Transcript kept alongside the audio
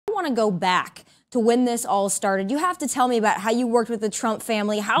want to go back to when this all started. You have to tell me about how you worked with the Trump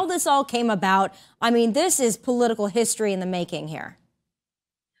family, how this all came about. I mean, this is political history in the making here.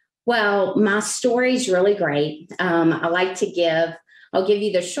 Well, my story's really great. I'll give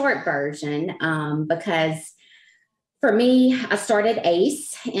you the short version because for me, I started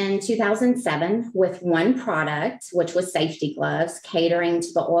ACE in 2007 with one product, which was safety gloves, catering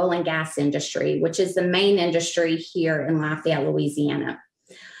to the oil and gas industry, which is the main industry here in Lafayette, Louisiana.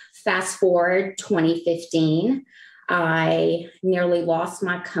 Fast forward 2015, I nearly lost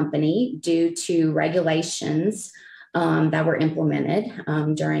my company due to regulations that were implemented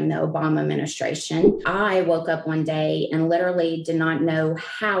during the Obama administration. I woke up one day and literally did not know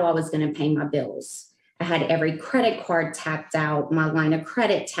how I was going to pay my bills. I had every credit card tapped out, my line of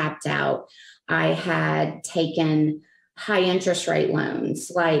credit tapped out. I had taken high interest rate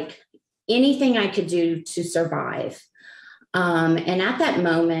loans, like anything I could do to survive. And at that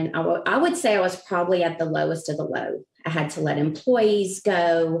moment, I would say I was probably at the lowest of the low. I had to let employees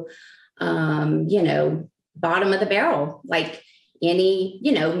go, bottom of the barrel, like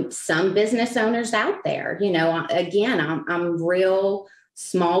some business owners out there. Again, I'm real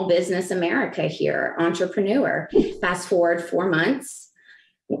small business America here, entrepreneur. Fast forward 4 months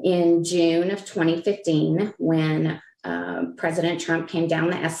in June of 2015, when President Trump came down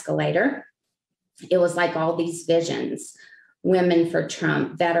the escalator, it was like all these visions: women for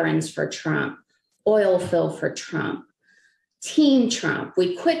Trump, veterans for Trump, oil field for Trump, Team Trump.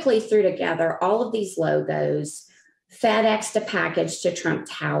 We quickly threw together all of these logos, FedExed a package to Trump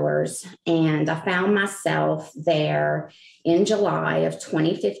Towers, and I found myself there in July of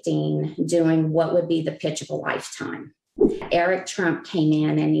 2015 doing what would be the pitch of a lifetime. Eric Trump came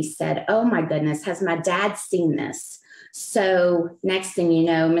in and he said, "Oh my goodness, has my dad seen this?" So next thing you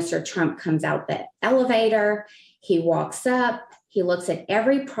know, Mr. Trump comes out the elevator, he walks up, he looks at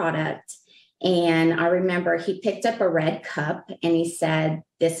every product, and I remember he picked up a red cup and he said,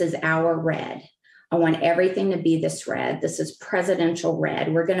 "This is our red. I want everything to be this red. This is presidential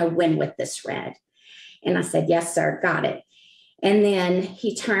red. We're going to win with this red." And I said, "Yes, sir, got it." And then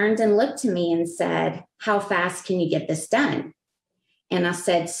he turned and looked to me and said, "How fast can you get this done?" And I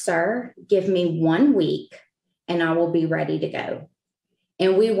said, "Sir, give me 1 week and I will be ready to go."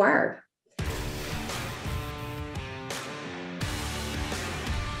 And we were.